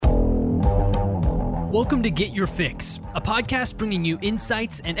Welcome to Get Your Fix, a podcast bringing you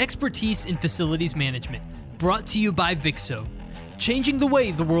insights and expertise in facilities management, brought to you by Vixo, changing the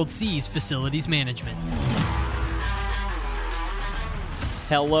way the world sees facilities management.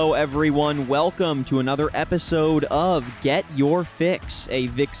 Hello, everyone. Welcome to another episode of Get Your Fix, a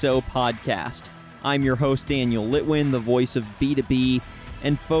Vixo podcast. I'm your host, Daniel Litwin, the voice of B2B.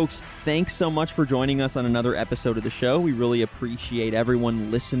 And folks, thanks so much for joining us on another episode of the show. We really appreciate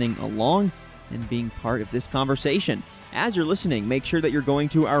everyone listening along and being part of this conversation. As you're listening, make sure that you're going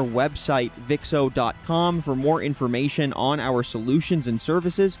to our website, Vixo.com, for more information on our solutions and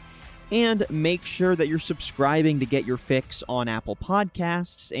services. And make sure that you're subscribing to Get Your Fix on Apple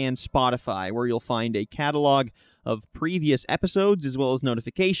Podcasts and Spotify, where you'll find a catalog of previous episodes as well as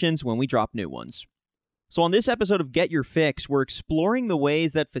notifications when we drop new ones. So on this episode of Get Your Fix, we're exploring the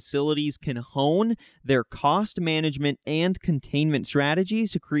ways that facilities can hone their cost management and containment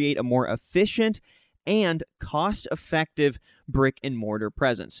strategies to create a more efficient and cost-effective brick and mortar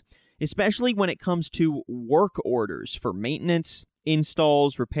presence, especially when it comes to work orders for maintenance,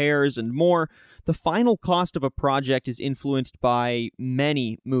 installs, repairs, and more. The final cost of a project is influenced by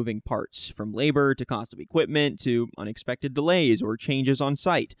many moving parts, from labor to cost of equipment to unexpected delays or changes on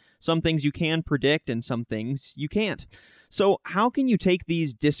site. Some things you can predict and some things you can't. So how can you take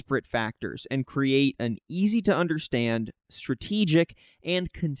these disparate factors and create an easy-to-understand, strategic,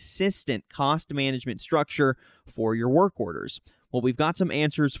 and consistent cost management structure for your work orders? Well, we've got some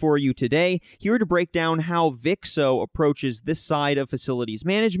answers for you today, here to break down how Vixo approaches this side of facilities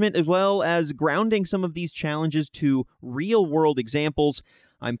management, as well as grounding some of these challenges to real-world examples.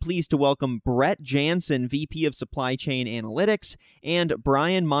 I'm pleased to welcome Brett Jansen, VP of Supply Chain Analytics, and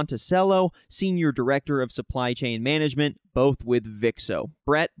Brian Monticello, Senior Director of Supply Chain Management, both with Vixo.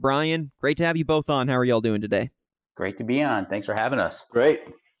 Brett, Brian, great to have you both on. How are y'all doing today? Great to be on. Thanks for having us. Great.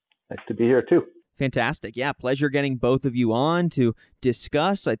 Nice to be here too. Fantastic. Yeah, pleasure getting both of you on to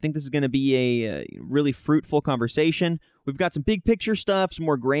discuss. I think this is going to be a really fruitful conversation. We've got some big picture stuff, some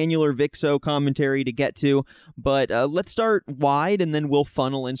more granular Vixo commentary to get to, but let's start wide and then we'll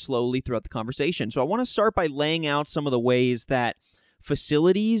funnel in slowly throughout the conversation. So I want to start by laying out some of the ways that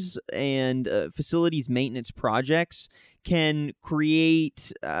facilities and facilities maintenance projects can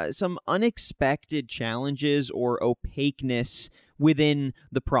create some unexpected challenges or opaqueness within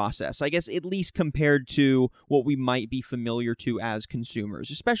the process, I guess, at least compared to what we might be familiar to as consumers,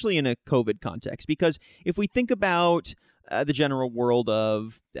 especially in a COVID context. Because if we think about the general world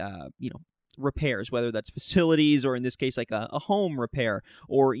of, repairs, whether that's facilities or in this case, like a home repair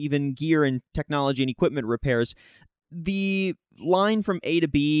or even gear and technology and equipment repairs, the line from A to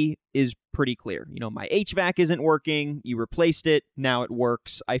B is pretty clear. My HVAC isn't working. You replaced it. Now it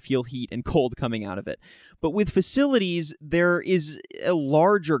works. I feel heat and cold coming out of it. But with facilities, there is a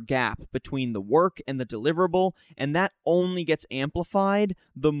larger gap between the work and the deliverable, and that only gets amplified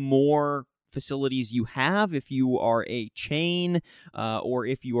the more facilities you have if you are a chain or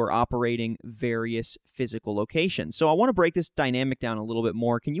if you are operating various physical locations. So I want to break this dynamic down a little bit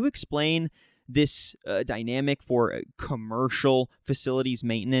more. Can you explain this dynamic for commercial facilities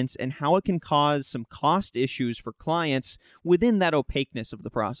maintenance and how it can cause some cost issues for clients within that opaqueness of the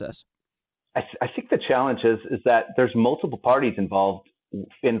process? I think the challenge is that there's multiple parties involved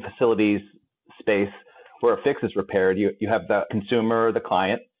in facilities space where a fix is repaired. You have the consumer, the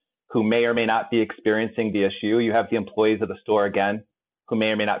client, who may or may not be experiencing the issue. You have the employees of the store, again, who may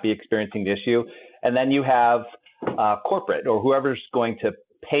or may not be experiencing the issue. And then you have corporate or whoever's going to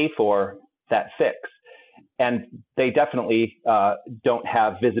pay for that fix. And they definitely don't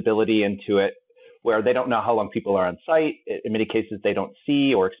have visibility into it, where they don't know how long people are on site. In many cases, they don't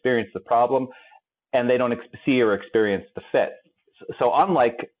see or experience the problem, and they don't see or experience the fit. So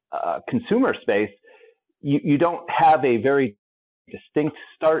unlike consumer space, you don't have a very distinct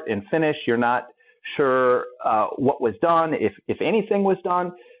start and finish. You're not sure what was done, if anything was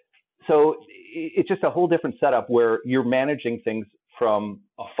done. So it's just a whole different setup where you're managing things from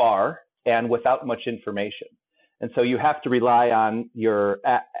afar and without much information. And so you have to rely on your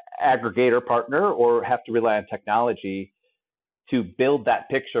aggregator partner or have to rely on technology to build that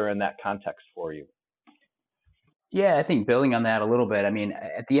picture and that context for you. Yeah, I think building on that a little bit,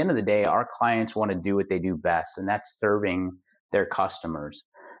 at the end of the day, our clients want to do what they do best, and that's serving their customers.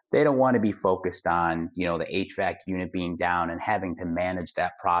 They don't want to be focused on, the HVAC unit being down and having to manage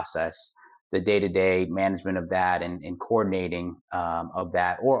that process, the day-to-day management of that and coordinating of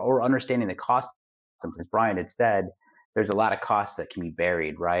that, or understanding the cost. As Brian had said, there's a lot of costs that can be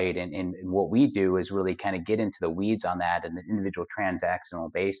buried, right? And what we do is really kind of get into the weeds on that on an individual transactional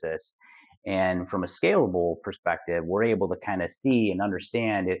basis And from a scalable perspective, we're able to kind of see and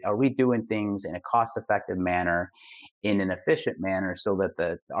understand it. Are we doing things in a cost-effective manner, in an efficient manner, so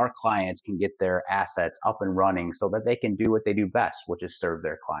that our clients can get their assets up and running so that they can do what they do best, which is serve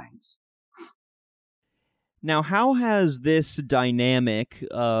their clients. Now, how has this dynamic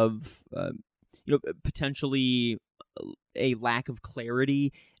of potentially a lack of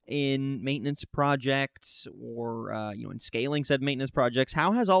clarity in maintenance projects or in scaling said maintenance projects,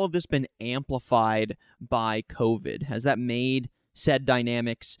 how has all of this been amplified by COVID? Has that made said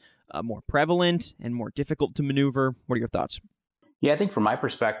dynamics more prevalent and more difficult to maneuver? What are your thoughts? Yeah, I think from my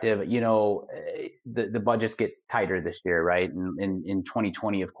perspective, the budgets get tighter this year, right? In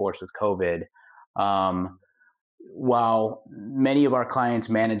 2020, of course, with COVID, while many of our clients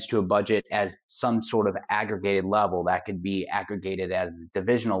manage to a budget as some sort of aggregated level, that could be aggregated at a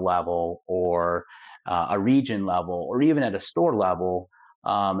divisional level or a region level or even at a store level,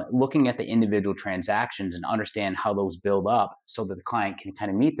 looking at the individual transactions and understand how those build up so that the client can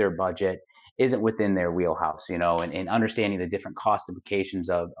kind of meet their budget isn't within their wheelhouse, and understanding the different cost implications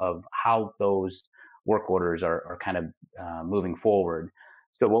of how those work orders are kind of moving forward.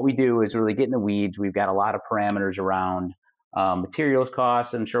 So what we do is really get in the weeds. We've got a lot of parameters around materials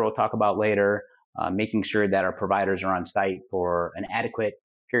costs, I'm sure we'll talk about later, making sure that our providers are on site for an adequate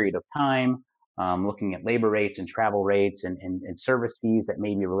period of time, looking at labor rates and travel rates and service fees that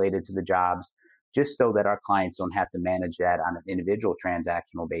may be related to the jobs, just so that our clients don't have to manage that on an individual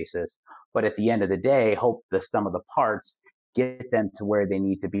transactional basis. But at the end of the day, hope the sum of the parts get them to where they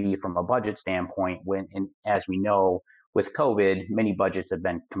need to be from a budget standpoint and as we know, with COVID, many budgets have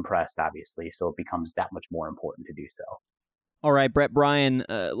been compressed, obviously, so it becomes that much more important to do so. All right, Brett, Brian,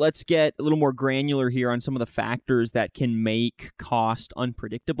 let's get a little more granular here on some of the factors that can make cost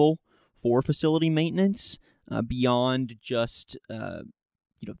unpredictable for facility maintenance beyond just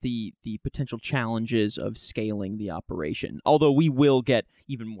the potential challenges of scaling the operation. Although we will get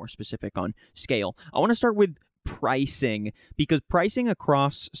even more specific on scale. I want to start with pricing, because pricing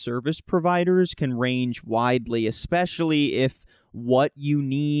across service providers can range widely, especially if what you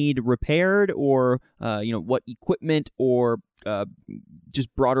need repaired or what equipment or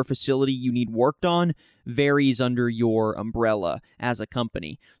just broader facility you need worked on varies under your umbrella as a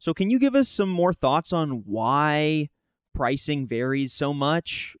company. So can you give us some more thoughts on why pricing varies so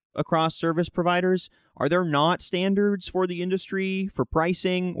much across service providers? Are there not standards for the industry for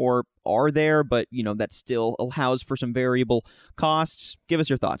pricing, or are there, but that still allows for some variable costs? Give us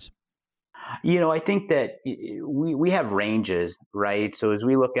your thoughts. I think that we have ranges, right? So as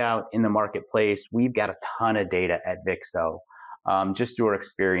we look out in the marketplace, we've got a ton of data at Vixo, just through our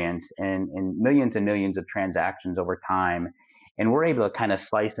experience and millions of transactions over time. And we're able to kind of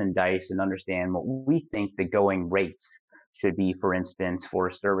slice and dice and understand what we think the going rates should be, for instance, for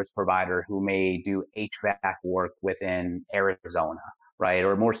a service provider who may do HVAC work within Arizona, right?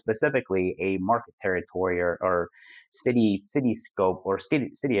 Or more specifically, a market territory or city scope or city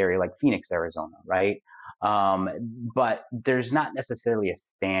area like Phoenix, Arizona, right? But there's not necessarily a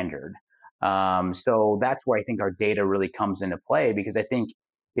standard. So that's where I think our data really comes into play, because I think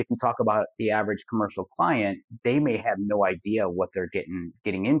if you talk about the average commercial client, they may have no idea what they're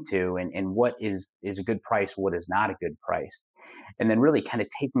getting into and what is a good price, what is not a good price. And then really kind of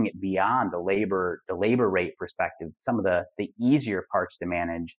taking it beyond the labor rate perspective, some of the easier parts to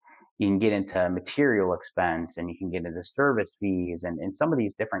manage, you can get into material expense and you can get into service fees and some of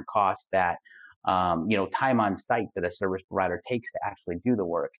these different costs that, time on site that a service provider takes to actually do the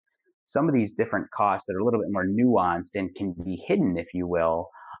work. Some of these different costs that are a little bit more nuanced and can be hidden, if you will,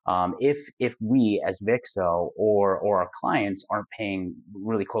 if we as Vixo or our clients aren't paying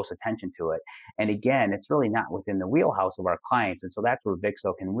really close attention to it. And again, it's really not within the wheelhouse of our clients. And so that's where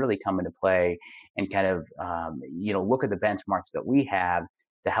Vixo can really come into play and kind of, look at the benchmarks that we have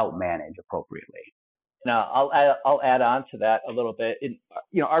to help manage appropriately. Now, I'll add on to that a little bit.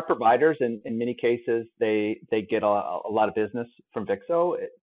 Our providers, in many cases, they get a lot of business from Vixo,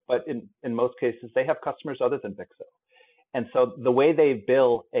 but in most cases, they have customers other than Vixo. And so the way they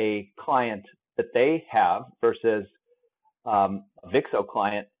bill a client that they have versus a Vixo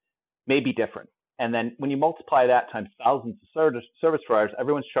client may be different. And then when you multiply that times thousands of service providers,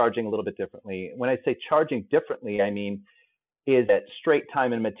 everyone's charging a little bit differently. When I say charging differently, I mean, is it straight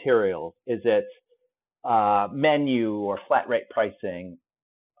time and materials? Is it menu or flat rate pricing?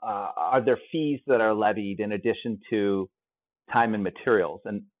 Are there fees that are levied in addition to time and materials?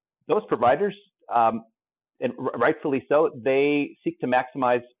 And those providers, and rightfully so, they seek to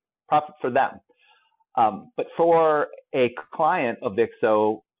maximize profit for them. But for a client of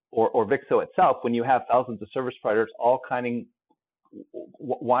Vixo or Vixo itself, when you have thousands of service providers all kind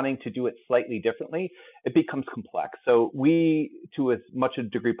wanting to do it slightly differently, it becomes complex. So we, to as much a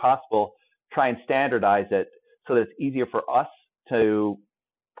degree possible, try and standardize it so that it's easier for us to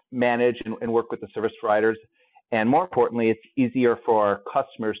manage and work with the service providers. And more importantly, it's easier for our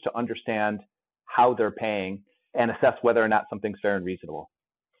customers to understand how they're paying and assess whether or not something's fair and reasonable.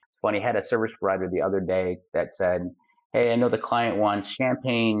 It's funny, I had a service provider the other day that said, hey, I know the client wants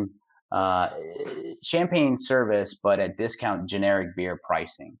champagne service, but at discount generic beer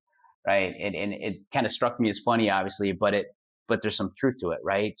pricing, right? And it kind of struck me as funny, obviously, but there's some truth to it,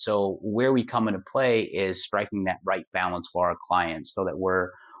 right? So where we come into play is striking that right balance for our clients so that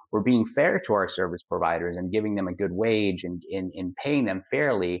we're being fair to our service providers and giving them a good wage and paying them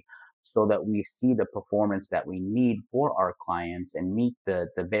fairly so that we see the performance that we need for our clients and meet the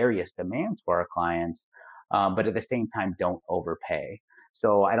various demands for our clients, but at the same time, don't overpay.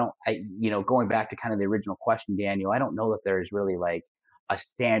 So going back to kind of the original question, Daniel, I don't know that there's really like a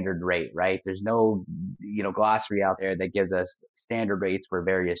standard rate, right? There's no, glossary out there that gives us standard rates for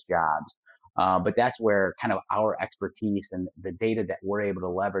various jobs. But that's where kind of our expertise and the data that we're able to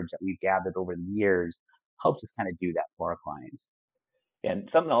leverage that we've gathered over the years helps us kind of do that for our clients. And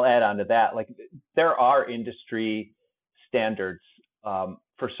something I'll add on to that, like there are industry standards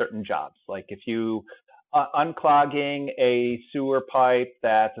for certain jobs. Like if you unclogging a sewer pipe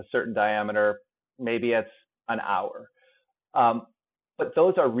that's a certain diameter, maybe it's an hour. But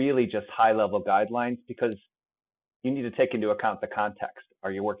those are really just high level guidelines because you need to take into account the context.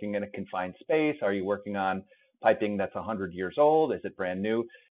 Are you working in a confined space? Are you working on piping that's 100 years old? Is it brand new?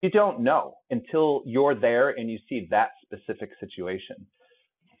 You don't know until you're there and you see that specific situation.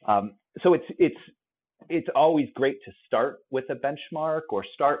 So it's always great to start with a benchmark or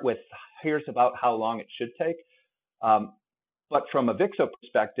start with here's about how long it should take. But from a Vixo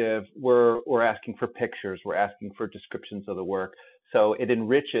perspective, we're asking for pictures, we're asking for descriptions of the work. So it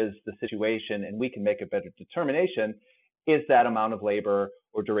enriches the situation and we can make a better determination. Is that amount of labor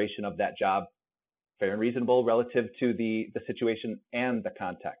or duration of that job fair and reasonable relative to the situation and the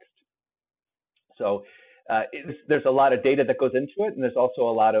context? So there's a lot of data that goes into it, and there's also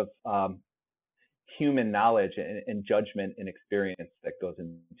a lot of human knowledge and judgment and experience that goes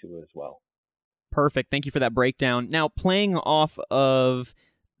into it as well. Perfect. Thank you for that breakdown. Now, playing off of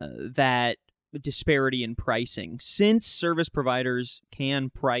that disparity in pricing, since service providers can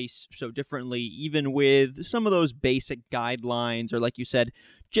price so differently, even with some of those basic guidelines or, like you said,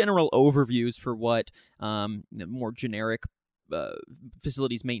 general overviews for what more generic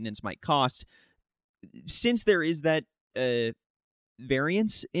facilities maintenance might cost, since there is that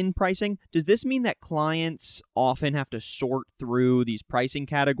variance in pricing, does this mean that clients often have to sort through these pricing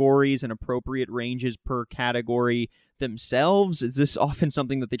categories and appropriate ranges per category themselves? Is this often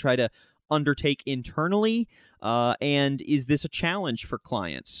something that they try to undertake internally? And is this a challenge for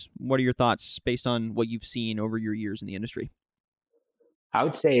clients? What are your thoughts based on what you've seen over your years in the industry? I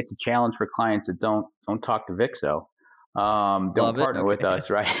would say it's a challenge for clients that don't talk to Vixo. Don't partner with us,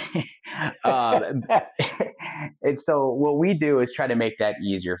 right? And so what we do is try to make that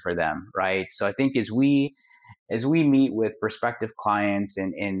easier for them, right? So I think as we meet with prospective clients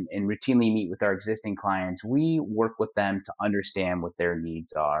and routinely meet with our existing clients, we work with them to understand what their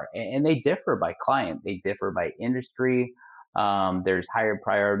needs are. And they differ by client. They differ by industry. There's higher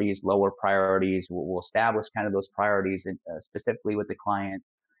priorities, lower priorities. We'll establish kind of those priorities specifically with the client,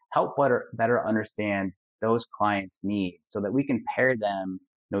 help better understand those clients' needs so that we can pair them,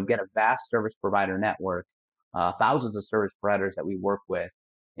 get a vast service provider network, thousands of service providers that we work with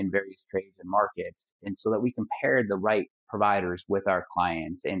in various trades and markets, and so that we can pair the right providers with our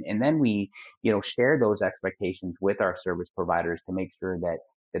clients. And then we, share those expectations with our service providers to make sure that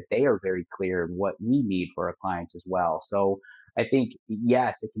they are very clear what we need for our clients as well. So I think,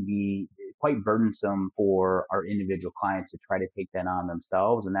 yes, it can be quite burdensome for our individual clients to try to take that on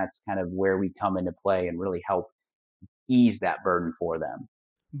themselves. And that's kind of where we come into play and really help ease that burden for them.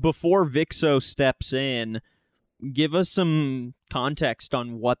 Before Vixo steps in, give us some context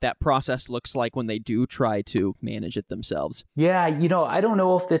on what that process looks like when they do try to manage it themselves. Yeah, I don't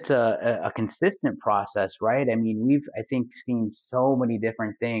know if it's a consistent process, right? I mean, we've, I think, seen so many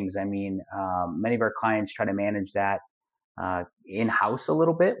different things. I mean, many of our clients try to manage that in-house a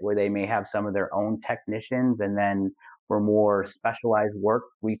little bit, where they may have some of their own technicians, and then for more specialized work,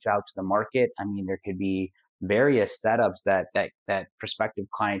 reach out to the market. I mean, there could be various setups that prospective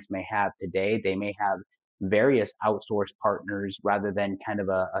clients may have today. They may have various outsourced partners rather than kind of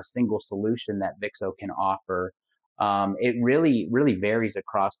a single solution that Vixo can offer. It really, really varies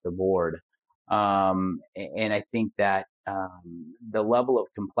across the board. And I think that the level of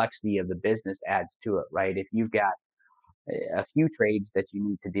complexity of the business adds to it, right? If you've got a few trades that you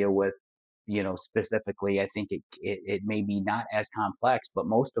need to deal with, specifically. I think it may be not as complex, but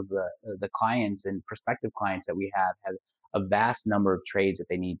most of the clients and prospective clients that we have a vast number of trades that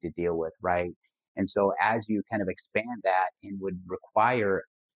they need to deal with, right? And so as you kind of expand that and would require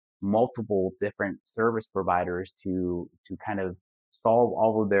multiple different service providers to kind of solve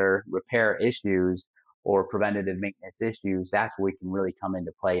all of their repair issues or preventative maintenance issues, that's where we can really come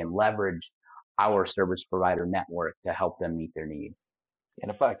into play and leverage our service provider network to help them meet their needs.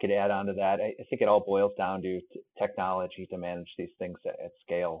 And if I could add on to that, I think it all boils down to technology to manage these things at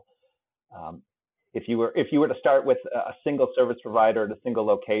scale. If you were to start with a single service provider at a single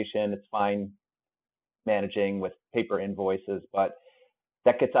location, it's fine managing with paper invoices, but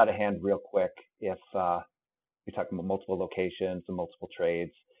that gets out of hand real quick if you're talking about multiple locations and multiple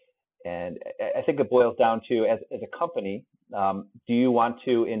trades. And I think it boils down to, as a company, do you want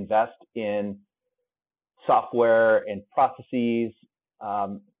to invest in software and processes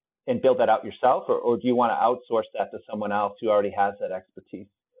and build that out yourself, or do you want to outsource that to someone else who already has that expertise?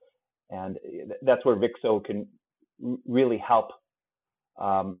 And that's where Vixo can really help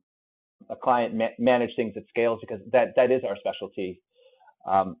a client manage things at scale, because that is our specialty.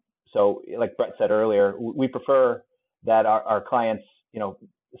 So like Brett said earlier, we prefer that our clients,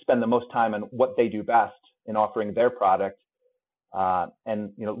 spend the most time on what they do best in offering their product,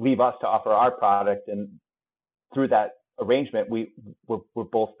 and leave us to offer our product. And through that arrangement, we're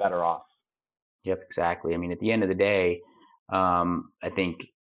both better off. Yep, exactly. I mean, at the end of the day, I think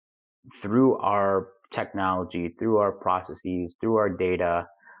through our technology, through our processes, through our data,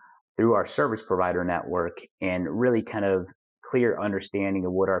 through our service provider network, and really kind of clear understanding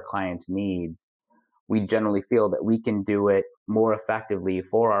of what our clients' needs, we generally feel that we can do it more effectively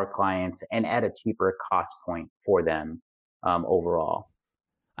for our clients and at a cheaper cost point for them overall.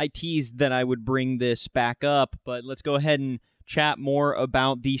 I teased that I would bring this back up, but let's go ahead and chat more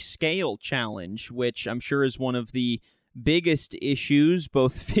about the scale challenge, which I'm sure is one of the biggest issues,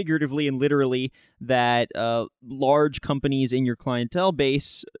 both figuratively and literally, that large companies in your clientele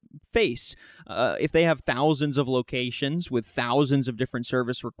base face. If they have thousands of locations with thousands of different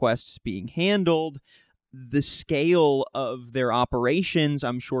service requests being handled, the scale of their operations,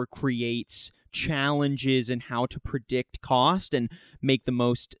 I'm sure, creates challenges in how to predict cost and make the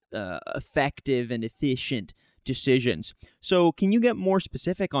most effective and efficient decisions. So can you get more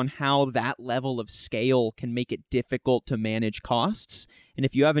specific on how that level of scale can make it difficult to manage costs? And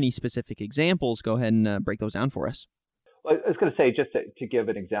if you have any specific examples, go ahead and break those down for us. Well, I was going to say, just to give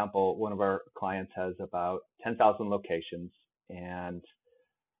an example, one of our clients has about 10,000 locations, and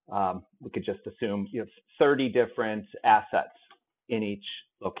we could just assume 30 different assets in each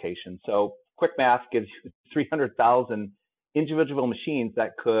location. So quick math gives you 300,000 individual machines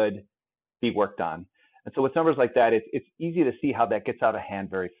that could be worked on. And so with numbers like that, it's easy to see how that gets out of hand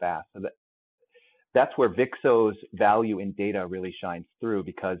very fast. So that's where Vixo's value in data really shines through,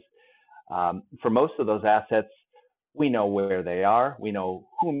 because for most of those assets, we know where they are, we know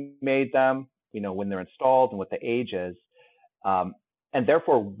who made them, we know when they're installed and what the age is. And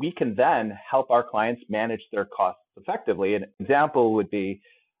therefore, we can then help our clients manage their costs effectively. An example would be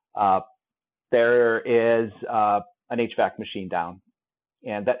there is an HVAC machine down.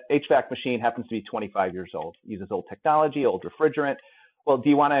 And that HVAC machine happens to be 25 years old, uses old technology, old refrigerant. Well, do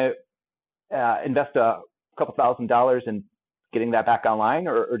you want to invest a couple $1,000s in getting that back online,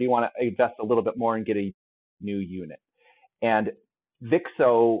 or do you want to invest a little bit more and get a new unit? And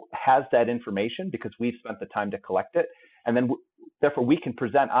Vixo has that information because we've spent the time to collect it. And then therefore we can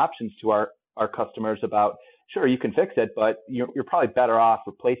present options to our customers about, sure, you can fix it, but you're probably better off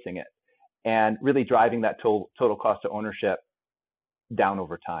replacing it, and really driving that total cost of ownership down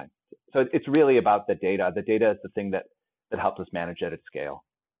over time. So it's really about the data. The data is the thing that helps us manage it at scale.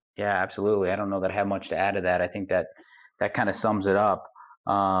 Yeah, absolutely. I don't know that I have much to add to that. I think that kind of sums it up.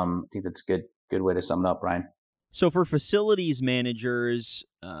 I think that's a good way to sum it up, Ryan. So for facilities managers,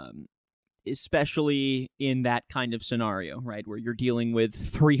 especially in that kind of scenario, right, where you're dealing with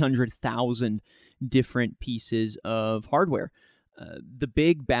 300,000 different pieces of hardware, the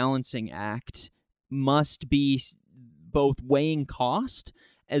big balancing act must be both weighing cost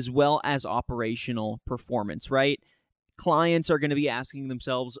as well as operational performance, right? Clients are going to be asking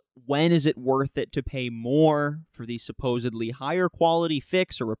themselves, when is it worth it to pay more for the supposedly higher quality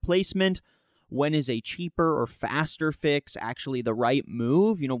fix or replacement? When is a cheaper or faster fix actually the right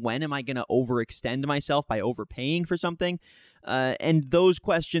move? When am I going to overextend myself by overpaying for something? And those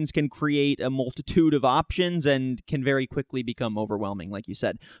questions can create a multitude of options and can very quickly become overwhelming, like you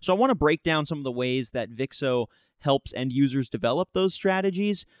said. So I want to break down some of the ways that Vixo helps end users develop those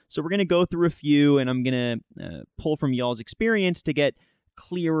strategies. So we're going to go through a few, and I'm going to pull from y'all's experience to get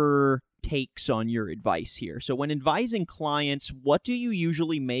clearer takes on your advice here. So when advising clients, what do you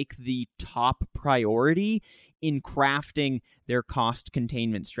usually make the top priority in crafting their cost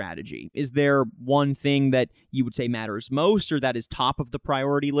containment strategy? Is there one thing that you would say matters most or that is top of the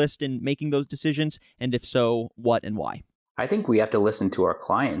priority list in making those decisions? And if so, what and why? I think we have to listen to our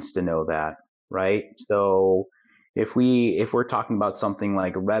clients to know that, right? So if we're talking about something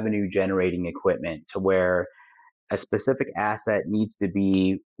like revenue generating equipment to where a specific asset needs to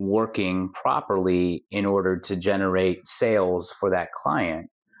be working properly in order to generate sales for that client,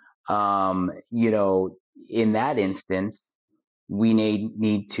 in that instance, we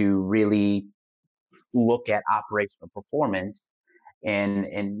need to really look at operational performance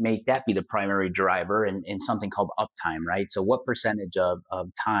and make that be the primary driver in something called uptime, right? So what percentage of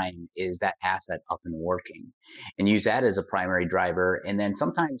time is that asset up and working, and use that as a primary driver. And then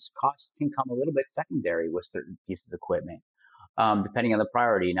sometimes costs can come a little bit secondary with certain pieces of equipment, depending on the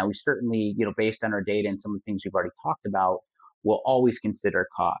priority. Now we certainly, based on our data and some of the things we've already talked about, we'll always consider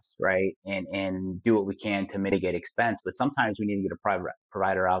costs, right? And do what we can to mitigate expense. But sometimes we need to get a private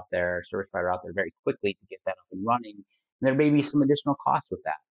provider out there, service provider out there very quickly to get that up and running. And there may be some additional costs with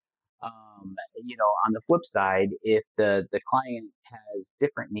that. On the flip side, if the client has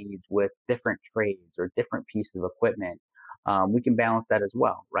different needs with different trades or different pieces of equipment, we can balance that as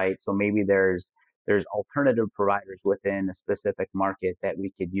well, right? So maybe there's alternative providers within a specific market that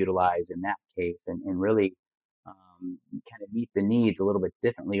we could utilize in that case and really kind of meet the needs a little bit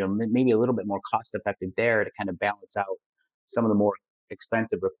differently, or maybe a little bit more cost effective there to kind of balance out some of the more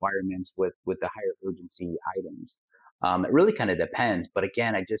expensive requirements with the higher urgency items. It really kind of depends, but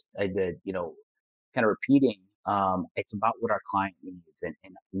again, I did, kind of repeating, it's about what our client needs, and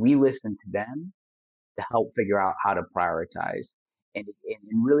we listen to them to help figure out how to prioritize, and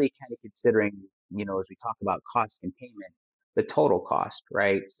really kind of considering, as we talk about cost containment, the total cost,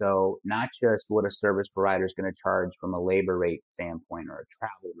 right? So not just what a service provider is going to charge from a labor rate standpoint or a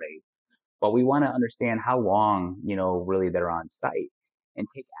travel rate, but we want to understand how long, really they're on site and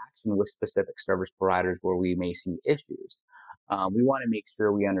take action with specific service providers where we may see issues. We want to make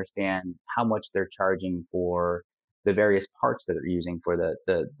sure we understand how much they're charging for the various parts that they're using for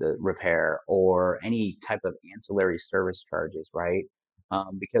the repair or any type of ancillary service charges, right?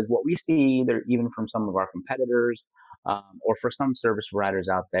 Because what we see either even from some of our competitors or for some service providers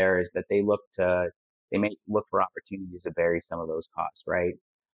out there is that they may look for opportunities to vary some of those costs, right?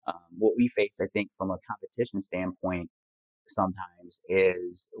 What we face, I think, from a competition standpoint, sometimes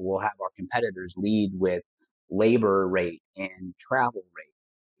is we'll have our competitors lead with labor rate and travel rate.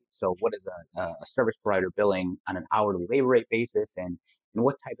 So what is a service provider billing on an hourly labor rate basis, and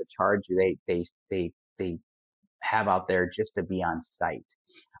what type of charge do they have out there just to be on site?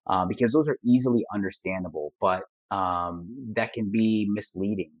 Because those are easily understandable, but that can be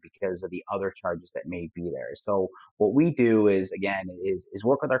misleading because of the other charges that may be there. So what we do is, again, is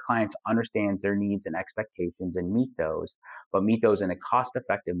work with our clients to understand their needs and expectations and meet those in a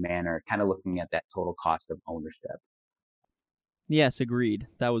cost-effective manner, kind of looking at that total cost of ownership. Yes, agreed.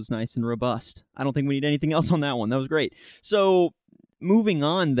 That was nice and robust. I don't think we need anything else on that one. That was great. So moving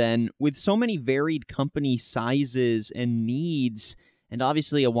on then, with so many varied company sizes and needs, and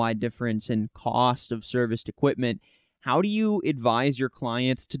obviously a wide difference in cost of serviced equipment, how do you advise your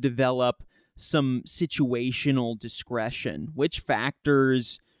clients to develop some situational discretion? Which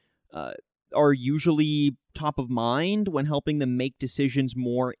factors are usually top of mind when helping them make decisions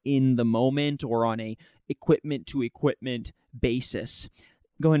more in the moment or on a equipment to equipment basis?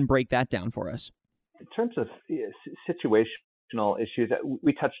 Go ahead and break that down for us. In terms of situational issues,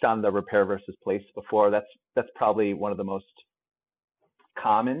 we touched on the repair versus place before. That's probably one of the most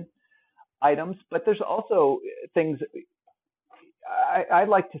common items, but there's also things I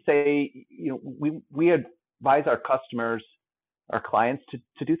like to say, we advise our customers, our clients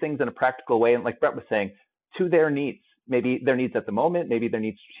to do things in a practical way. And like Brett was saying, to their needs, maybe their needs at the moment, maybe their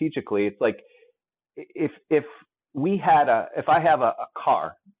needs strategically. It's like, if I have a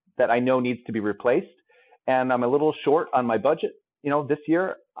car that I know needs to be replaced and I'm a little short on my budget, this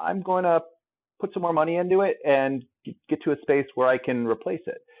year, I'm going to put some more money into it and get to a space where I can replace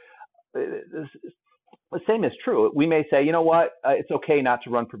it. The same is true. We may say, it's okay not to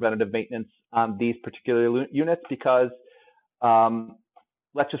run preventative maintenance on these particular units because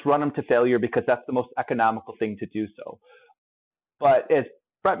let's just run them to failure because that's the most economical thing to do so. But as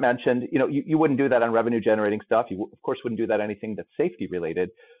Brett mentioned, you wouldn't do that on revenue generating stuff. You, of course, wouldn't do that on anything that's safety related.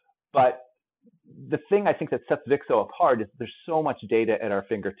 But the thing I think that sets Vixo apart is there's so much data at our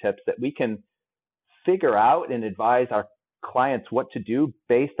fingertips that we can figure out and advise our clients what to do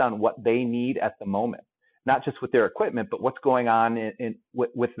based on what they need at the moment, not just with their equipment, but what's going on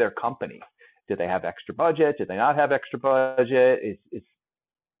with their company. Do they have extra budget? Do they not have extra budget? Is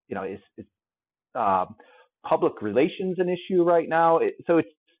public relations an issue right now? So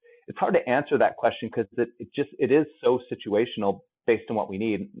it's hard to answer that question because it is so situational based on what we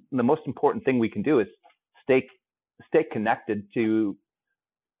need. And the most important thing we can do is stay connected to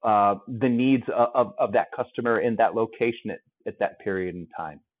the needs of that customer in that location at that period in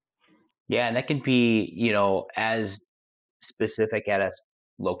time. Yeah, and that can be, as specific at a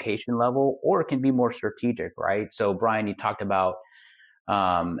location level, or it can be more strategic, right? So Brian, you talked about,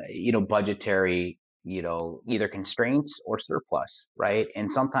 budgetary, either constraints or surplus, right?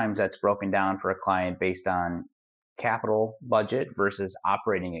 And sometimes that's broken down for a client based on capital budget versus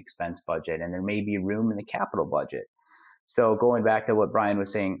operating expense budget. And there may be room in the capital budget. So going back to what Brian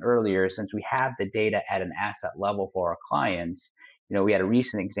was saying earlier, since we have the data at an asset level for our clients, we had a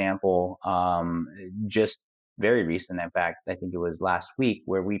recent example, just very recent, in fact, I think it was last week,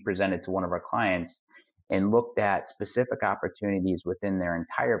 where we presented to one of our clients and looked at specific opportunities within their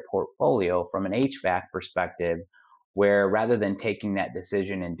entire portfolio from an HVAC perspective, where rather than taking that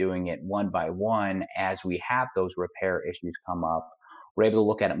decision and doing it one by one as we have those repair issues come up, we're able to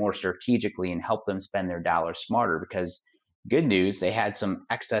look at it more strategically and help them spend their dollars smarter. Because good news, they had some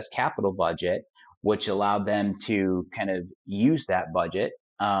excess capital budget, which allowed them to kind of use that budget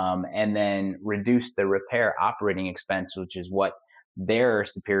and then reduce the repair operating expense, which is what their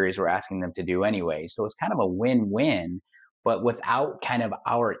superiors were asking them to do anyway. So it's kind of a win-win, but without kind of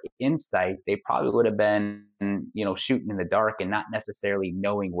our insight, they probably would have been, shooting in the dark and not necessarily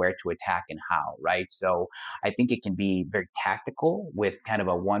knowing where to attack and how, right? So I think it can be very tactical with kind of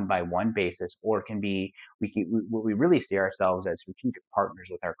a one-by-one basis, or it can be, we really see ourselves as strategic partners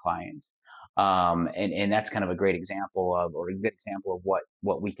with our clients. And that's kind of a great example of, or a good example of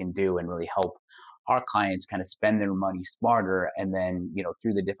what we can do and really help our clients kind of spend their money smarter, and then,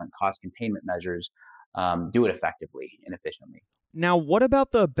 through the different cost containment measures, do it effectively and efficiently. Now, what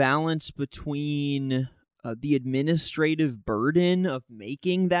about the balance between the administrative burden of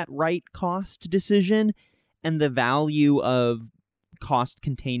making that right cost decision and the value of cost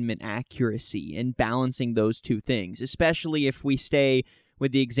containment accuracy, and balancing those two things, especially if we stay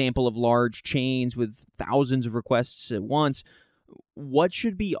with the example of large chains with thousands of requests at once? What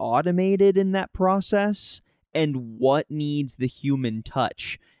should be automated in that process, and what needs the human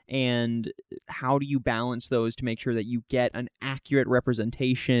touch? And how do you balance those to make sure that you get an accurate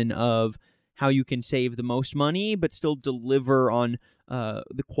representation of how you can save the most money but still deliver on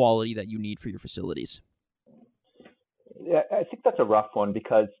the quality that you need for your facilities? Yeah, I think that's a rough one,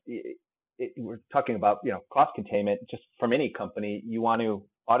 because we're talking about, cost containment. Just from any company, you want to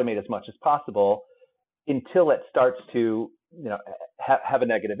automate as much as possible until it starts to, have a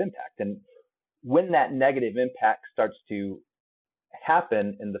negative impact. And when that negative impact starts to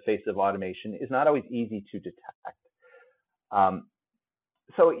happen in the face of automation, is not always easy to detect.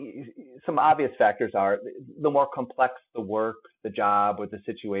 So some obvious factors are, the more complex the work, the job, or the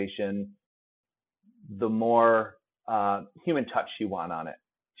situation, the more human touch you want on it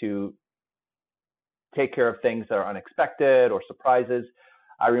to take care of things that are unexpected or surprises.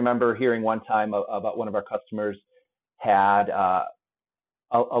 I remember hearing one time about one of our customers had a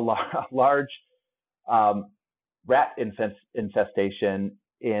large rat infestation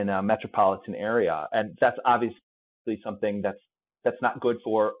in a metropolitan area, and that's obviously something that's not good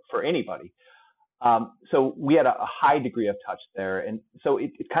for anybody. So we had a high degree of touch there, and so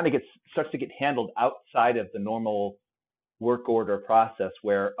it kind of starts to get handled outside of the normal work order process,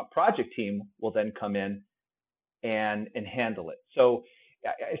 where a project team will then come in and handle it. So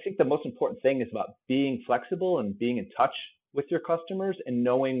I think the most important thing is about being flexible and being in touch with your customers, and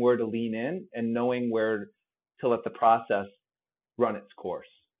knowing where to lean in and knowing where to let the process run its course.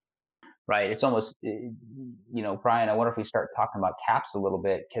 Right. It's almost, Brian, I wonder if we start talking about CAPS a little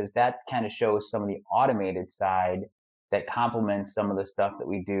bit, because that kind of shows some of the automated side that complements some of the stuff that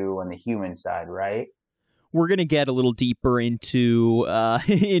we do on the human side, right? We're going to get a little deeper into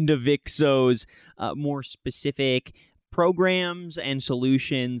Vixo's more specific programs and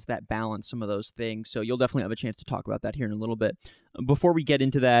solutions that balance some of those things. So you'll definitely have a chance to talk about that here in a little bit. Before we get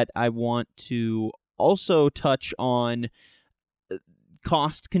into that, I want to also touch on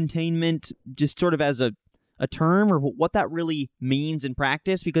cost containment, just sort of as a term, or what that really means in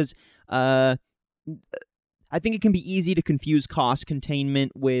practice, because I think it can be easy to confuse cost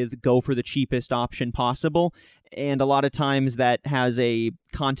containment with go for the cheapest option possible. And a lot of times that has a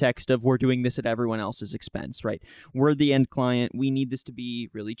context of we're doing this at everyone else's expense, right? We're the end client. We need this to be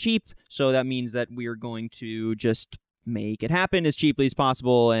really cheap. So that means that we're going to just make it happen as cheaply as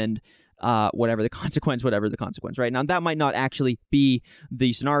possible, and whatever the consequence, right? Now, that might not actually be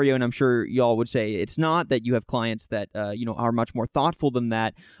the scenario, and I'm sure y'all would say it's not, that you have clients that, are much more thoughtful than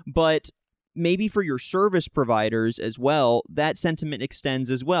that. But maybe for your service providers as well, that sentiment extends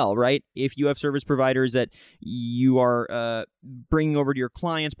as well, right? If you have service providers that you are bringing over to your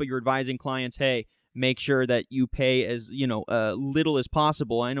clients, but you're advising clients, hey, make sure that you pay as little as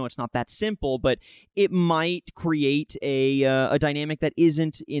possible. I know it's not that simple, but it might create a dynamic that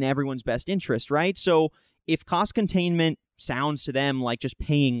isn't in everyone's best interest, right? So if cost containment sounds to them like just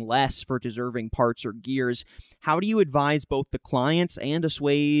paying less for deserving parts or gears, how do you advise both the clients and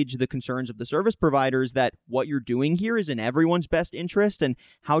assuage the concerns of the service providers that what you're doing here is in everyone's best interest? And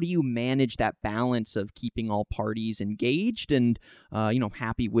how do you manage that balance of keeping all parties engaged and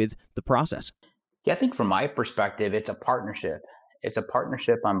happy with the process? Yeah, I think from my perspective, it's a partnership. It's a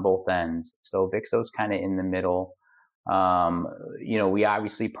partnership on both ends. So Vixo's kind of in the middle. We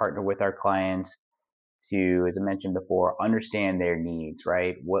obviously partner with our clients to, as I mentioned before, understand their needs,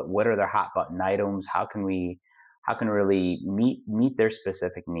 right? What are their hot button items? How can we really meet their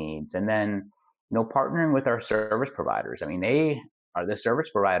specific needs? And then, partnering with our service providers. I mean, the service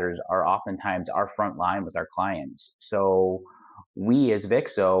providers are oftentimes our front line with our clients. So we as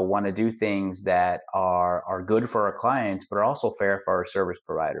Vixo want to do things that are good for our clients, but are also fair for our service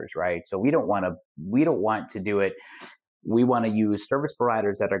providers, right? So we don't want to do it. We want to use service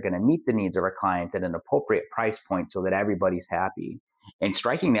providers that are going to meet the needs of our clients at an appropriate price point so that everybody's happy. And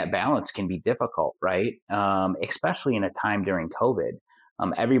striking that balance can be difficult, right? Especially in a time during COVID.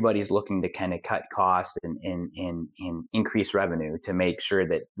 Everybody's looking to kind of cut costs and increase revenue to make sure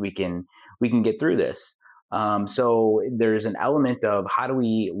that we can get through this. So there's an element of how do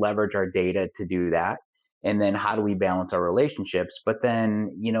we leverage our data to do that? And then how do we balance our relationships? But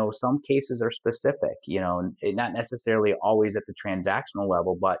then, some cases are specific, not necessarily always at the transactional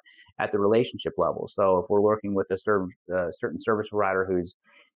level, but at the relationship level. So if we're working with a certain service provider who's,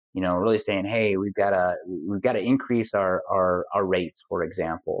 really saying, hey, we've got to increase our rates, for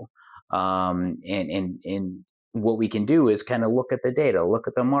example. And what we can do is kind of look at the data, look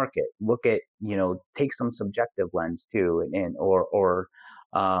at the market, look at, take some subjective lens too, or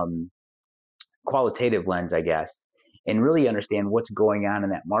qualitative lens, I guess, and really understand what's going on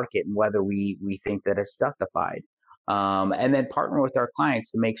in that market and whether we think that it's justified. And then partner with our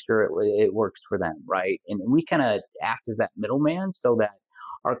clients to make sure it works for them, right? And we kind of act as that middleman so that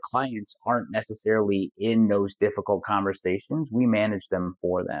our clients aren't necessarily in those difficult conversations. We manage them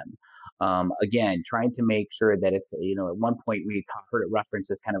for them. Again, trying to make sure that it's, at one point we heard it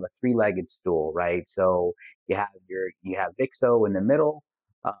referenced as kind of a three-legged stool, right? So you have Vixo in the middle,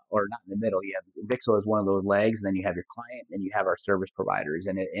 or not in the middle. You have Vixo as one of those legs, and then you have your client, and you have our service providers.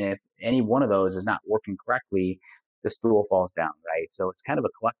 And if any one of those is not working correctly, the stool falls down, right? So it's kind of a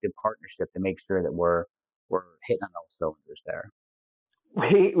collective partnership to make sure that we're hitting on all cylinders there.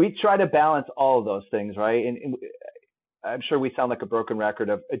 We try to balance all of those things, right? And I'm sure we sound like a broken record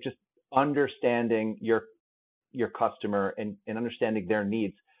of just understanding your customer and understanding their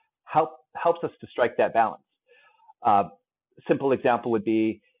needs helps us to strike that balance. Simple example would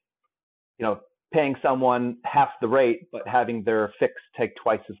be, paying someone half the rate, but having their fix take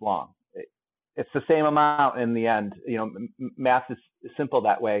twice as long. It's the same amount in the end. Math is simple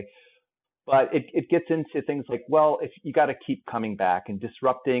that way, but it gets into things like, well, if you got to keep coming back and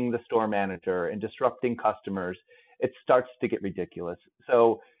disrupting the store manager and disrupting customers, it starts to get ridiculous.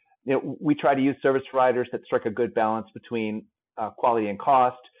 So, we try to use service providers that strike a good balance between quality and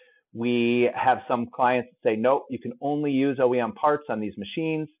cost. We have some clients that say, nope, you can only use OEM parts on these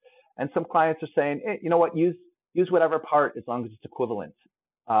machines. And some clients are saying, hey, you know what, use whatever part as long as it's equivalent.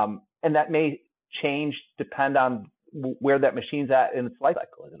 And that may change, depend on where that machine's at in its life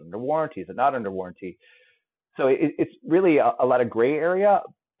cycle. Is it under warranty? Is it not under warranty? So it's really a lot of gray area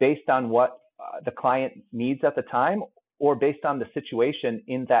based on what the client needs at the time or based on the situation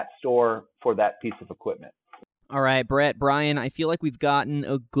in that store for that piece of equipment. All right, Brett, Brian, I feel like we've gotten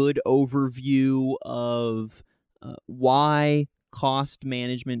a good overview of why cost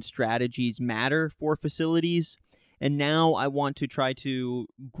management strategies matter for facilities. And now I want to try to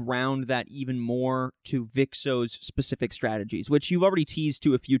ground that even more to Vixo's specific strategies, which you've already teased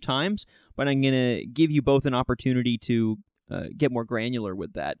to a few times, but I'm going to give you both an opportunity to get more granular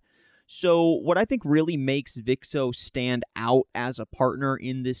with that. So what I think really makes Vixo stand out as a partner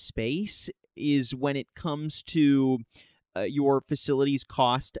in this space is when it comes to your facility's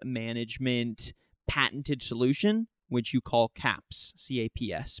cost management patented solution, which you call CAPS,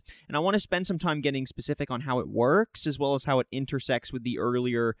 C-A-P-S. And I want to spend some time getting specific on how it works, as well as how it intersects with the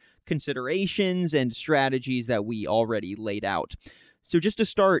earlier considerations and strategies that we already laid out. So just to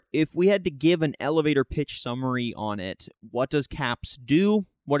start, if we had to give an elevator pitch summary on it, what does CAPS do?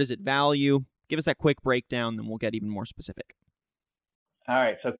 What does it value? Give us that quick breakdown, then we'll get even more specific. All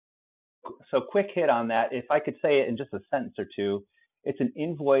right, so quick hit on that. If I could say it in just a sentence or two, it's an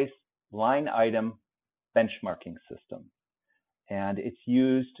invoice line item benchmarking system. And it's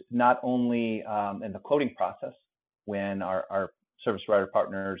used not only in the quoting process when our service provider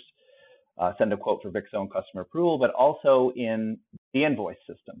partners send a quote for Vixo and customer approval, but also in the invoice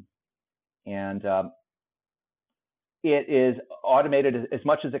system. And it is automated as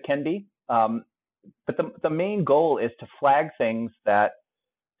much as it can be. But the main goal is to flag things that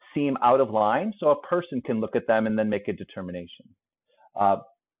seem out of line so a person can look at them and then make a determination.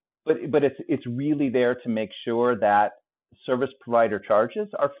 But it's really there to make sure that service provider charges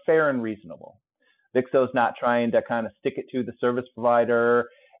are fair and reasonable. Vixo's not trying to kind of stick it to the service provider,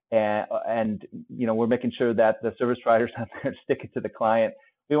 and you know, we're making sure that the service provider's not there to stick it to the client.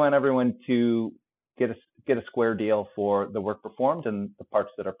 We want everyone to get a square deal for the work performed and the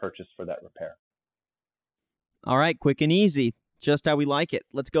parts that are purchased for that repair. All right, quick and easy, just how we like it.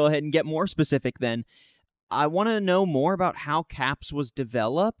 Let's go ahead and get more specific then. I want to know more about how CAPS was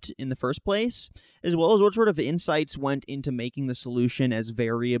developed in the first place, as well as what sort of insights went into making the solution as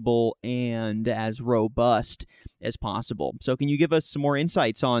variable and as robust as possible. So can you give us some more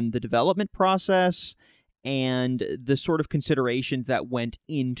insights on the development process and the sort of considerations that went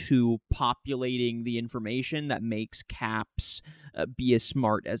into populating the information that makes CAPS be as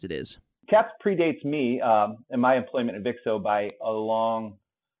smart as it is? CAPS predates me and my employment at Vixo by a long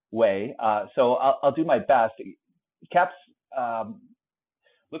way. So I'll do my best. CAPS,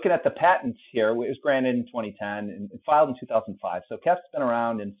 looking at the patents here, it was granted in 2010 and filed in 2005. So CAPS has been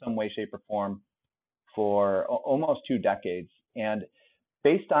around in some way, shape, or form for almost 2 decades. And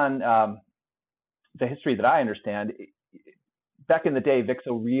based on the history that I understand, back in the day,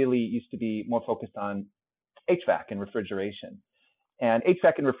 Vixo really used to be more focused on HVAC and refrigeration. And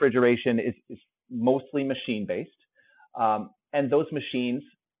HVAC and refrigeration is mostly machine-based. And those machines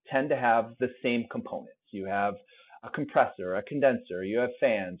tend to have the same components. You have a compressor, a condenser, you have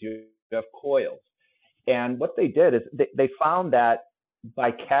fans, you have coils. And what they did is they found that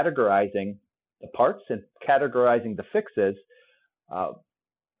by categorizing the parts and categorizing the fixes,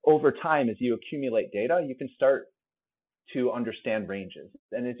 over time, as you accumulate data, you can start to understand ranges.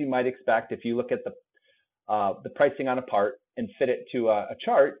 And as you might expect, if you look at the pricing on a part and fit it to a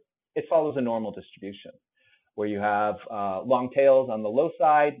chart, it follows a normal distribution, where you have long tails on the low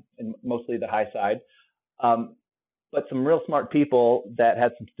side and mostly the high side. But some real smart people that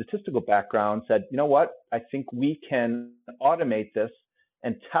had some statistical background said, you know what, I think we can automate this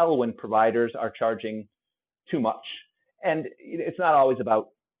and tell when providers are charging too much. And it's not always about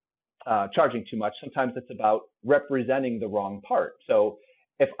charging too much. Sometimes it's about representing the wrong part. So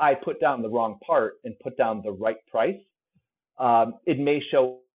if I put down the wrong part and put down the right price, it may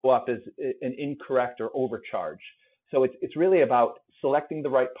show up as an incorrect or overcharge. So it's really about selecting the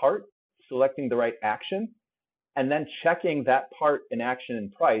right part, selecting the right action, and then checking that part in action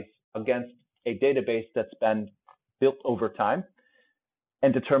and price against a database that's been built over time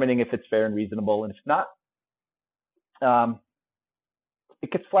and determining if it's fair and reasonable. And if not,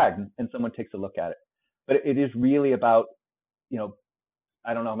 it gets flagged and someone takes a look at it. But it is really about, you know,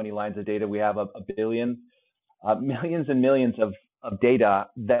 I don't know how many lines of data we have, a billion, millions and millions of data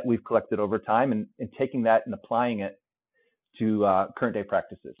that we've collected over time and taking that and applying it to current day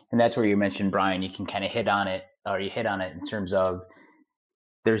practices. And that's where you mentioned, Brian, you can kind of hit on it in terms of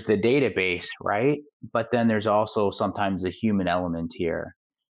there's the database, right? But then there's also sometimes a human element here.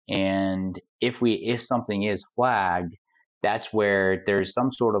 And if something is flagged, that's where there's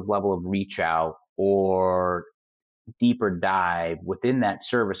some sort of level of reach out or deeper dive within that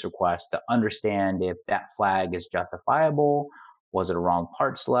service request to understand if that flag is justifiable. Was it a wrong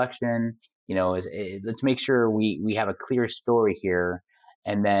part selection? You know, let's make sure we have a clear story here,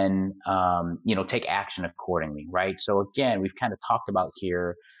 and then take action accordingly, right? So again, we've kind of talked about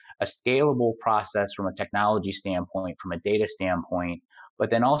here a scalable process from a technology standpoint, from a data standpoint, but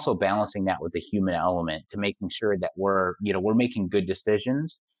then also balancing that with the human element to making sure that we're making good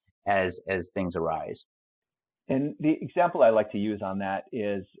decisions as things arise. And the example I like to use on that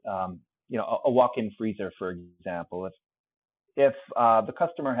is, a walk-in freezer, for example. If the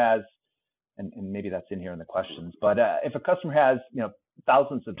customer has, and maybe that's in here in the questions, but if a customer has,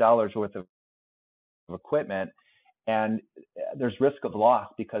 thousands of dollars worth of equipment, and there's risk of loss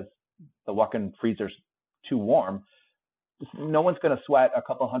because the walk-in freezer's too warm. No one's going to sweat a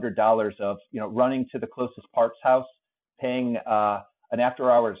couple $100 of running to the closest parts house, paying an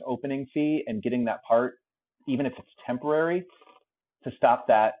after-hours opening fee, and getting that part, even if it's temporary, to stop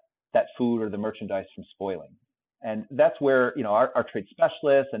that food or the merchandise from spoiling. And that's where our trade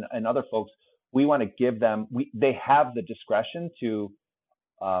specialists and other folks, we want to give them, they have the discretion to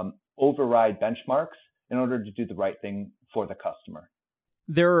override benchmarks in order to do the right thing for the customer.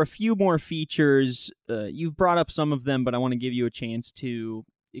 There are a few more features. You've brought up some of them, but I want to give you a chance to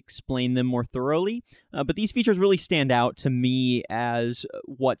explain them more thoroughly. But these features really stand out to me as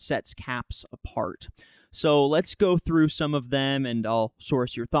what sets CAPS apart. So let's go through some of them, and I'll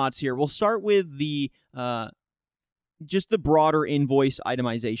source your thoughts here. We'll start with the just the broader invoice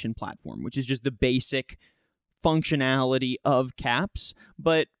itemization platform, which is just the basic functionality of CAPS.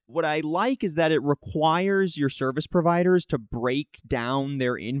 But what I like is that it requires your service providers to break down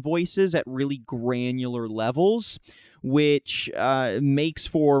their invoices at really granular levels, which makes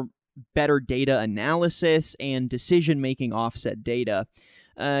for better data analysis and decision-making offset data.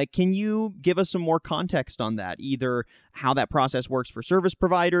 Can you give us some more context on that? Either how that process works for service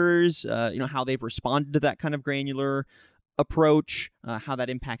providers, how they've responded to that kind of granular approach, how that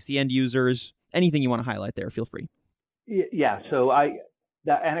impacts the end users. Anything you want to highlight there, feel free. Yeah. So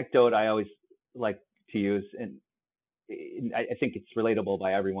that anecdote I always like to use, and I think it's relatable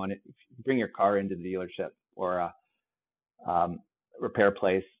by everyone. If you bring your car into the dealership or a repair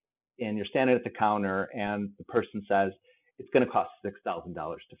place, and you're standing at the counter, and the person says, it's going to cost $6,000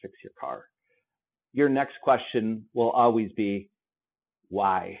 to fix your car. Your next question will always be,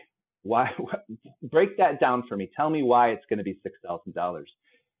 why? Why? Break that down for me. Tell me why it's going to be $6,000.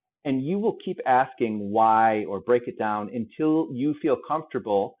 And you will keep asking why or break it down until you feel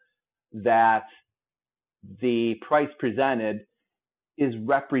comfortable that the price presented is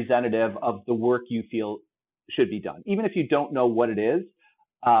representative of the work you feel should be done. Even if you don't know what it is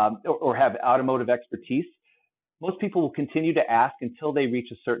or have automotive expertise, most people will continue to ask until they reach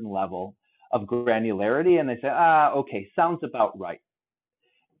a certain level of granularity, and they say, okay, sounds about right.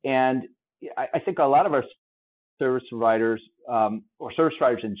 And I think a lot of our service providers or service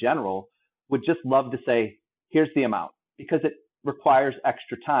providers in general would just love to say, here's the amount, because it requires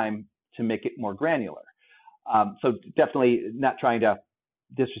extra time to make it more granular. So definitely not trying to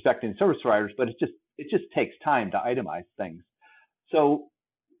disrespect any service providers, but it just takes time to itemize things. So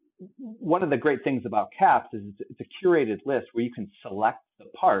one of the great things about CAPS is it's a curated list where you can select the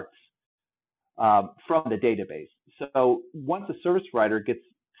parts from the database. So once a service provider gets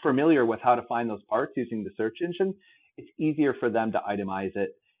familiar with how to find those parts using the search engine, it's easier for them to itemize it.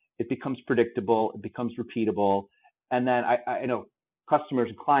 It becomes predictable, it becomes repeatable. And then I know customers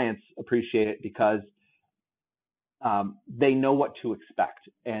and clients appreciate it because they know what to expect.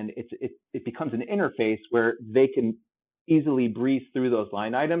 And it becomes an interface where they can easily breeze through those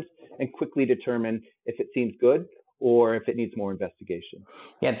line items and quickly determine if it seems good or if it needs more investigation.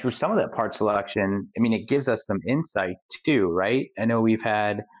 Yeah, and through some of that part selection, I mean, it gives us some insight too, right? I know we've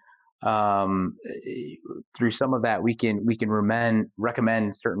had through some of that we can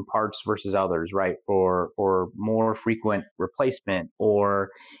recommend certain parts versus others, right? For more frequent replacement,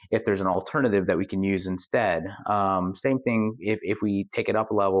 or if there's an alternative that we can use instead. Same thing if we take it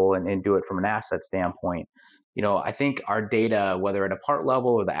up a level and do it from an asset standpoint. I think our data, whether at a part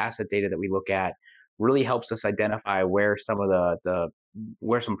level or the asset data that we look at, really helps us identify where some of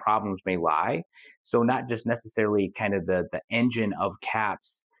where some problems may lie. So not just necessarily kind of the engine of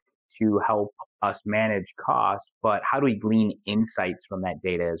CAPS to help us manage costs, but how do we glean insights from that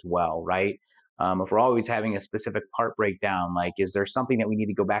data as well, right? If we're always having a specific part breakdown, like is there something that we need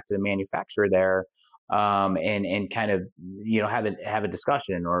to go back to the manufacturer there and kind of have a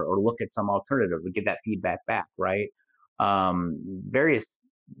discussion or look at some alternative to get that feedback back, right? Various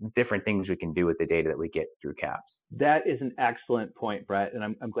different things we can do with the data that we get through CAPS. That is an excellent point, Brett, and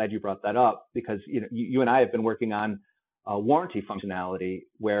I'm glad you brought that up because you and I have been working on warranty functionality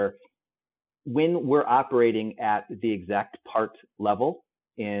where when we're operating at the exact part level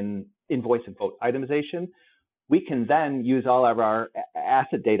in invoice and quote itemization, we can then use all of our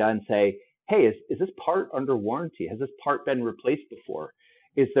asset data and say, hey, is this part under warranty? Has this part been replaced before?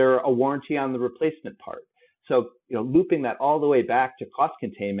 Is there a warranty on the replacement part? So, looping that all the way back to cost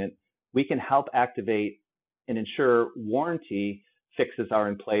containment, we can help activate and ensure warranty fixes are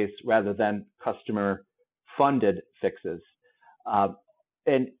in place rather than customer funded fixes.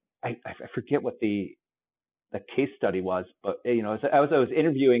 And I forget what the case study was, but as I was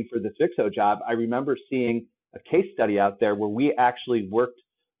interviewing for this Vixo job, I remember seeing a case study out there where we actually worked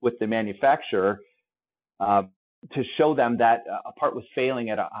with the manufacturer to show them that a part was failing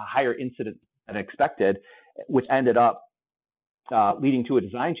at a higher incidence than expected, which ended up leading to a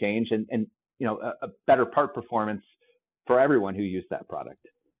design change and a better part performance for everyone who used that product.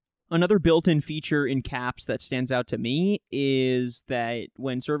 Another built-in feature in CAPS that stands out to me is that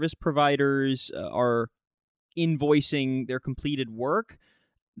when service providers are invoicing their completed work,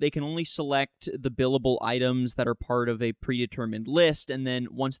 they can only select the billable items that are part of a predetermined list, and then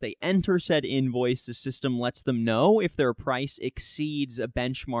once they enter said invoice, the system lets them know if their price exceeds a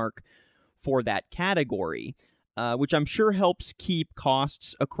benchmark for that category, which I'm sure helps keep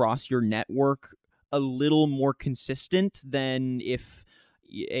costs across your network a little more consistent than if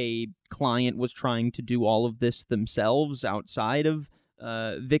a client was trying to do all of this themselves outside of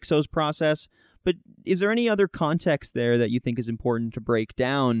Vixo's process. But is there any other context there that you think is important to break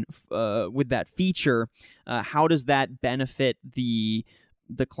down with that feature? How does that benefit the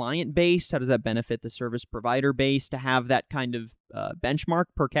client base? How does that benefit the service provider base to have that kind of benchmark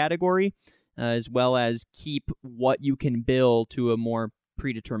per category, as well as keep what you can bill to a more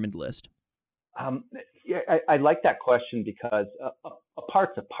predetermined list? I like that question because a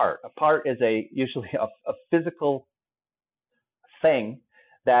part's a part. A part is usually a physical thing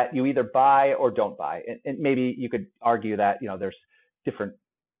that you either buy or don't buy. And maybe you could argue that, there's different,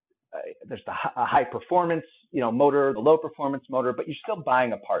 there's a high performance, motor, the low performance motor, but you're still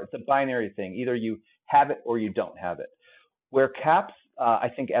buying a part. It's a binary thing. Either you have it or you don't have it. Where CAPS, I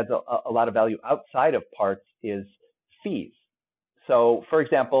think, adds a lot of value outside of parts is fees. So, for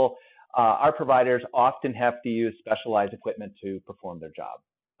example, our providers often have to use specialized equipment to perform their job.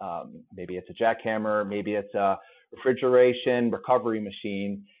 Maybe it's a jackhammer, maybe it's a refrigeration recovery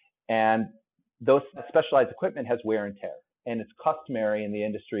machine, and those specialized equipment has wear and tear. And it's customary in the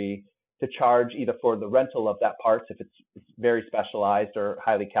industry to charge either for the rental of that parts if it's very specialized or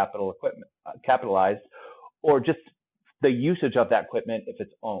highly capitalized, or just the usage of that equipment if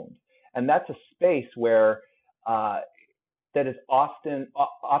it's owned. And that's a space where that is often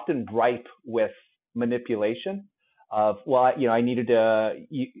ripe with manipulation of, I needed to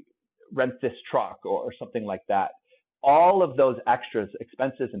rent this truck or something like that. All of those extras,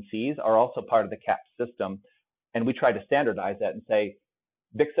 expenses and fees are also part of the CAPS system. And we try to standardize that and say,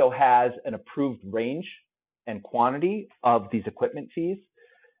 Vixo has an approved range and quantity of these equipment fees.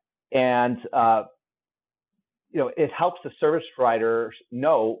 And, it helps the service providers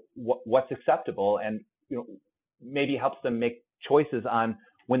know what's acceptable and, maybe helps them make choices on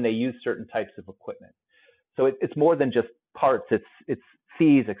when they use certain types of equipment. So it's more than just parts. It's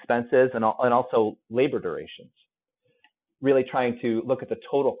fees, expenses, and also labor durations. Really trying to look at the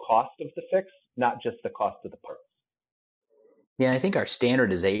total cost of the fix, not just the cost of the parts. Yeah, I think our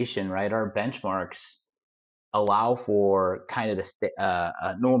standardization, right, our benchmarks allow for kind of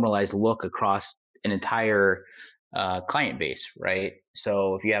a normalized look across an entire client base, right?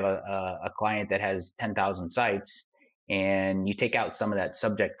 So if you have a client that has 10,000 sites and you take out some of that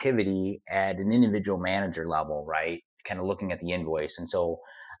subjectivity at an individual manager level, right, kind of looking at the invoice. And so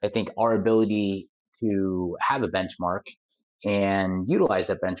I think our ability to have a benchmark and utilize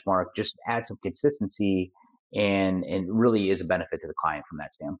that benchmark just adds some consistency and really is a benefit to the client from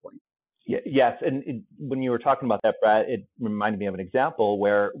that standpoint. Yes, and when you were talking about that, Brad, it reminded me of an example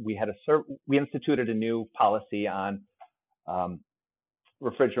where we instituted a new policy on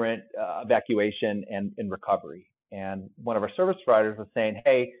refrigerant evacuation and recovery. And one of our service providers was saying,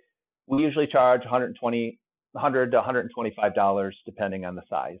 hey, we usually charge $100 to $125 depending on the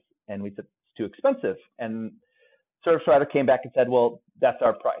size. And we said, it's too expensive. And service provider came back and said, well, that's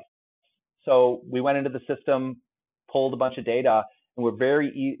our price. So we went into the system, pulled a bunch of data, and we're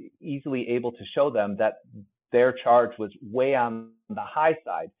very easily able to show them that their charge was way on the high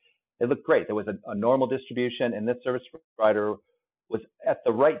side. It looked great. There was a normal distribution, and this service provider was at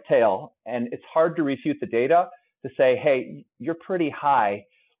the right tail. And it's hard to refute the data to say, hey, you're pretty high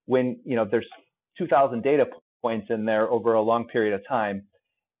when there's 2,000 data points in there over a long period of time.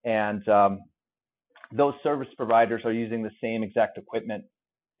 And those service providers are using the same exact equipment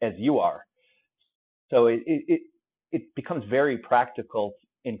as you are. So it becomes very practical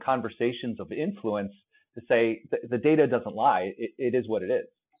in conversations of influence to say the data doesn't lie. It is what it is.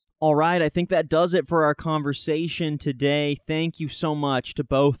 All right, I think that does it for our conversation today. Thank you so much to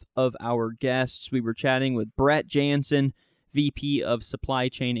both of our guests. We were chatting with Brett Jansen, VP of Supply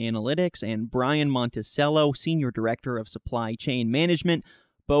Chain Analytics, and Brian Monticello, Senior Director of Supply Chain Management,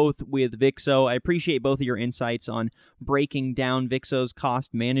 both with Vixo. I appreciate both of your insights on breaking down Vixo's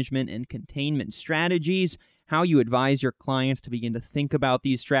cost management and containment strategies, how you advise your clients to begin to think about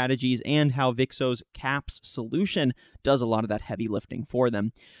these strategies, and how Vixo's CAPS solution does a lot of that heavy lifting for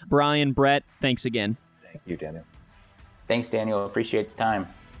them. Brian, Brett, thanks again. Thank you, Daniel. Thanks, Daniel. Appreciate the time.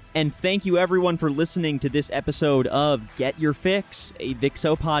 And thank you, everyone, for listening to this episode of Get Your Fix, a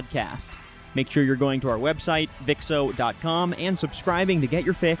Vixo podcast. Make sure you're going to our website, Vixo.com, and subscribing to Get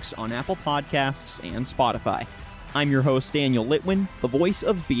Your Fix on Apple Podcasts and Spotify. I'm your host, Daniel Litwin, the voice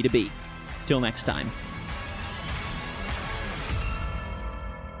of B2B. Till next time.